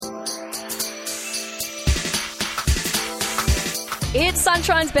It's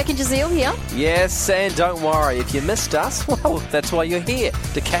Sunshine's Beck and Jazeel here. Yes, and don't worry, if you missed us, well, that's why you're here,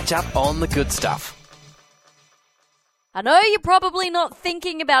 to catch up on the good stuff. I know you're probably not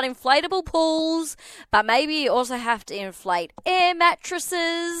thinking about inflatable pools, but maybe you also have to inflate air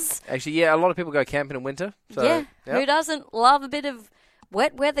mattresses. Actually, yeah, a lot of people go camping in winter. So, yeah, yep. Who doesn't love a bit of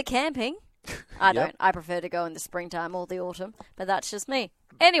wet weather camping? I don't. Yep. I prefer to go in the springtime or the autumn, but that's just me.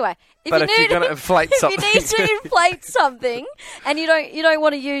 Anyway, if But if you're going to inflate something... if you need to inflate something and you don't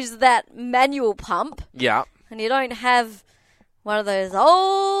want to use that manual pump, Yeah. and you don't have one of those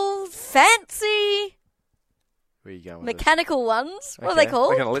old fancy Where are you going with mechanical ones. this? What are they called?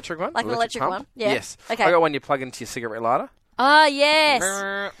 Like an electric one? Like an electric pump? one, yeah. Yes. Okay. I got one you plug into your cigarette lighter. Ah,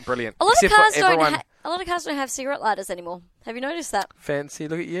 yes. Brilliant. A lot Except of cars for everyone... a lot of cars don't have cigarette lighters anymore. Have you noticed that? Fancy,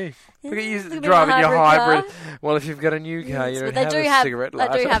 look at you. Look at you look at me in driving a your hybrid hybrid. Well, if you've got a new car, you But don't have a cigarette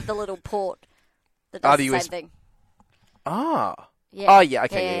lighter. They do have the little port that does the same thing. Ah. Yeah. Oh, yeah,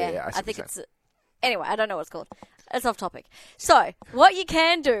 okay, yeah. I think it's... Anyway, I don't know what it's called. It's off topic. So, what you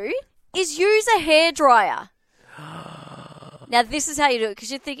can do is use a hairdryer. Now, this is how you do it, because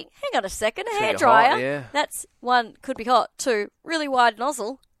you're thinking, hang on a second, a Pretty hairdryer? hot, yeah. That's, one, could be hot. Two, really wide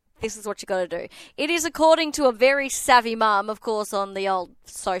nozzle. This is what you got to do. It is according to a very savvy mum, of course, on the old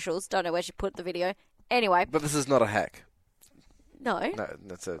socials. Don't know where she put the video. Anyway. But this is not a hack. No. No,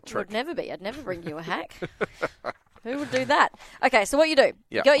 that's a It trick. would never be. I'd never bring you a hack. Who would do that? Okay, so what you do,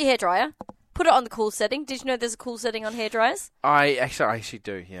 Yeah. you got your hairdryer, put it on the cool setting. Did you know there's a cool setting on hairdryers? I actually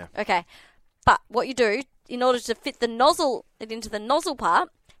do, yeah. Okay. But what you do, in order to fit the nozzle into the nozzle part,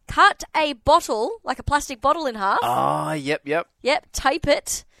 cut a bottle, like a plastic bottle in half. Ah, yep. Yep, tape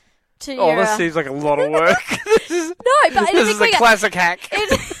it to Oh, your... this seems like a lot of work. No, but This is a classic hack.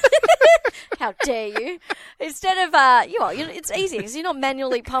 How dare you? Instead of, it's easy because you're not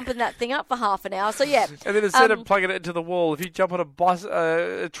manually pumping that thing up for half an hour. So, yeah. And then instead of plugging it into the wall, if you jump on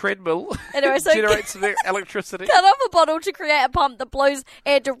a treadmill, Anyway, it generates some electricity. Cut off a bottle to create a pump that blows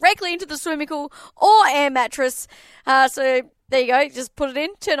air directly into the swimming pool or air mattress. So there you go. Just put it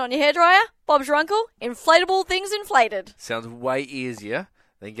in, turn on your hairdryer. Bob's your uncle. Inflatable things inflated. Sounds way easier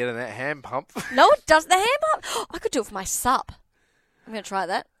than getting that hand pump. No, it doesn't. The hand pump. I could do it for my sup. I'm going to try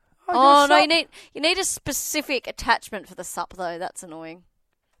that. Oh, No, sup. you need a specific attachment for the sup, though. That's annoying.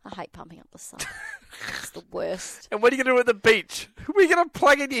 I hate pumping up the sup. It's the worst. And what are you going to do at the beach? Who are you going to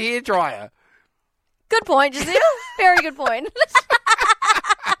plug in your hairdryer? Good point, Jazeel. Very good point.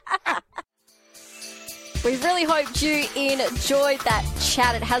 We really hoped you enjoyed that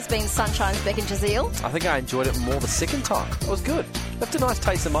chat. It has been Sunshine's Beck and Jazeel. I think I enjoyed it more the second time. It was good. Left a nice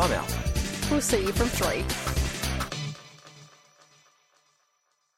taste in my mouth. We'll see you from 3.